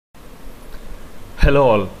Hello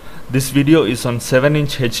all, this video is on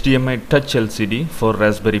 7-inch HDMI touch LCD for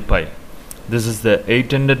Raspberry Pi. This is the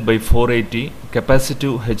 800 by 480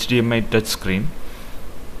 capacitive HDMI touchscreen.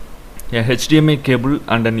 A HDMI cable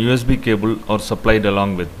and an USB cable are supplied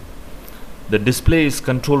along with. The display is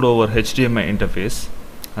controlled over HDMI interface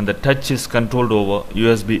and the touch is controlled over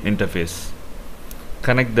USB interface.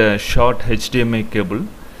 Connect the short HDMI cable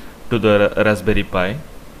to the Raspberry Pi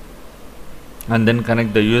and then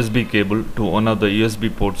connect the USB cable to one of the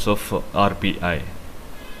USB ports of RPI.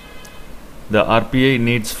 The RPI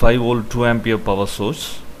needs 5 volt 2 ampere power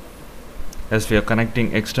source as we are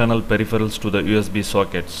connecting external peripherals to the USB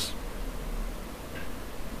sockets.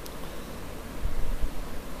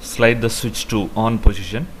 Slide the switch to on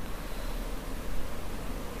position.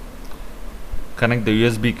 Connect the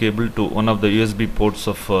USB cable to one of the USB ports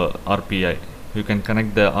of RPI. You can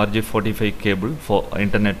connect the RJ45 cable for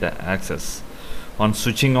internet access. On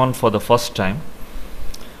switching on for the first time,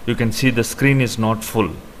 you can see the screen is not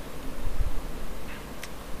full.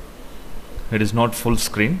 It is not full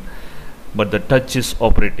screen, but the touch is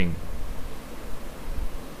operating.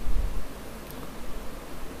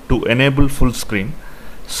 To enable full screen,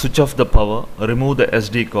 switch off the power, remove the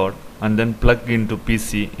SD card and then plug into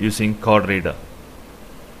PC using card reader.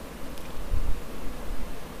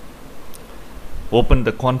 Open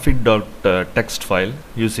the config.txt file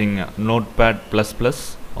using Notepad++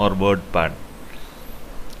 or WordPad.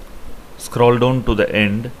 Scroll down to the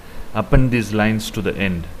end, append these lines to the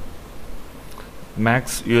end.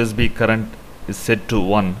 Max USB current is set to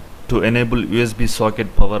 1 to enable USB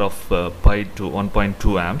socket power of Pi to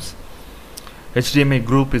 1.2 amps. HDMI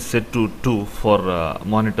group is set to 2 for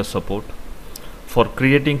monitor support. For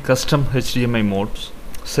creating custom HDMI modes,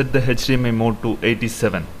 set the HDMI mode to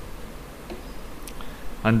 87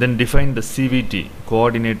 and then define the CVT,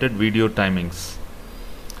 coordinated video timings.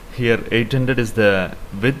 Here 800 is the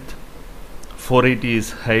width, 480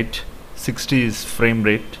 is height, 60 is frame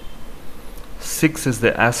rate, 6 is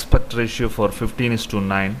the aspect ratio for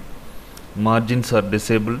 15:9, margins are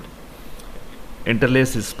disabled,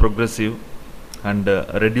 interlace is progressive and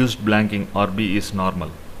reduced blanking RB is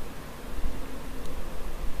normal.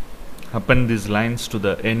 Append these lines to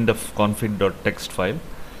the end of config.txt file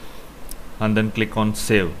and then click on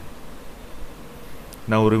save.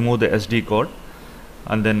 Now remove the SD card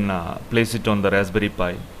and then place it on the Raspberry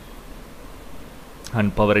Pi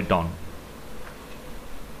and power it on.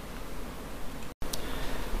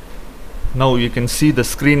 Now you can see the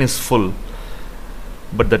screen is full,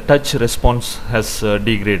 but the touch response has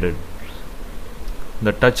degraded.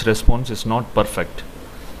 The touch response is not perfect.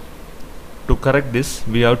 To correct this,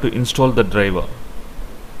 we have to install the driver.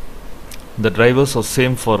 The drivers are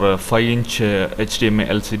same for 5-inch HDMI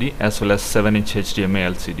LCD as well as 7-inch HDMI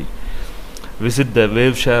LCD. Visit the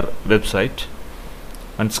Waveshare website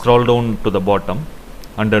and scroll down to the bottom.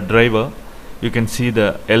 Under driver, you can see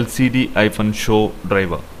the LCD-show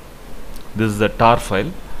driver. This is the tar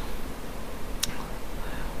file.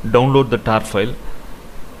 Download the tar file.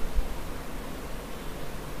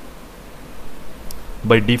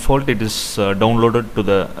 By default, it is downloaded to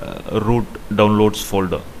the root downloads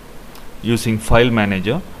folder. Using file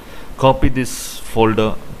manager, copy this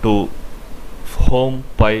folder to home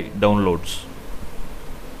Pi downloads.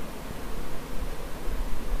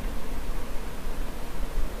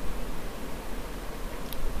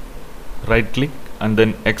 Right click and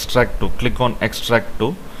then extract to, click on extract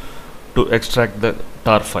to extract the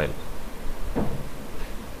tar file.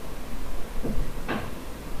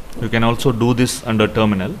 You can also do this under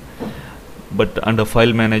terminal, but under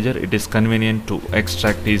file manager it is convenient to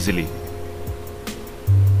extract easily.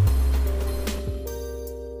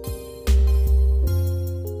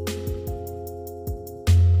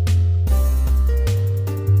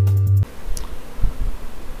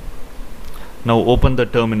 Now open the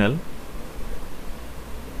terminal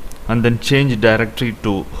and then change directory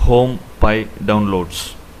to home Pi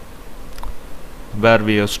downloads, where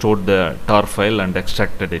we have stored the tar file and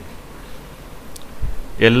extracted it.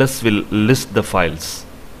 ls will list the files.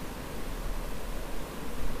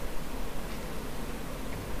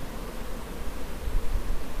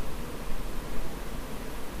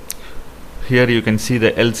 Here you can see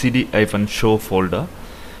the LCD-show folder.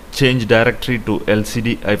 Change directory to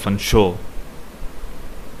LCD-show.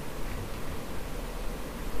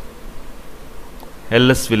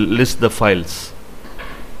 ls will list the files.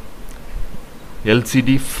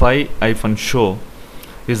 LCD-show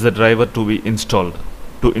is the driver to be installed.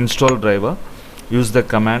 To install driver, use the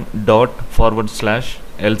command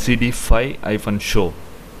 /LCD-show.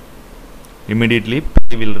 Immediately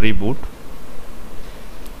Pi will reboot.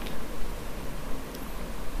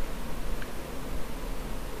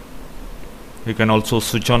 You can also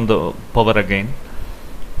switch on the power again.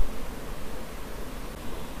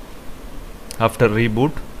 After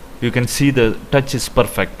reboot, you can see the touch is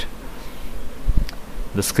perfect.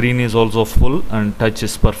 The screen is also full and touch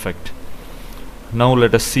is perfect. Now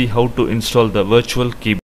let us see how to install the virtual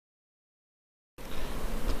keyboard.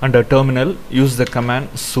 Under terminal, use the command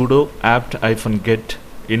sudo apt-get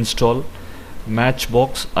install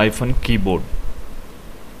matchbox-keyboard.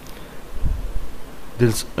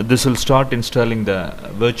 This will start installing the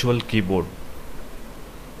virtual keyboard.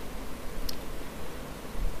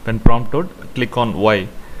 When prompted, click on Y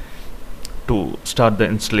to start the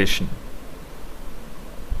installation.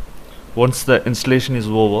 Once the installation is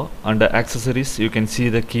over, under accessories you can see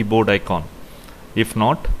the keyboard icon. If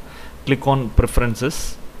not, click on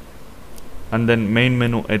preferences and then main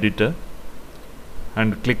menu editor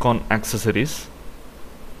and click on accessories.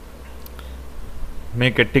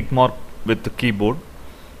 Make a tick mark with the keyboard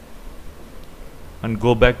and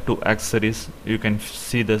go back to accessories. You can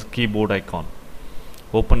see the keyboard icon.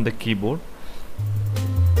 Open the keyboard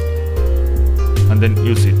and then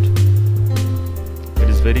use it. It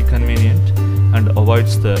is very convenient and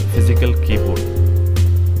avoids the physical keyboard.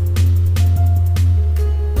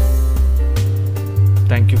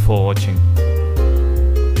 Thank you for watching.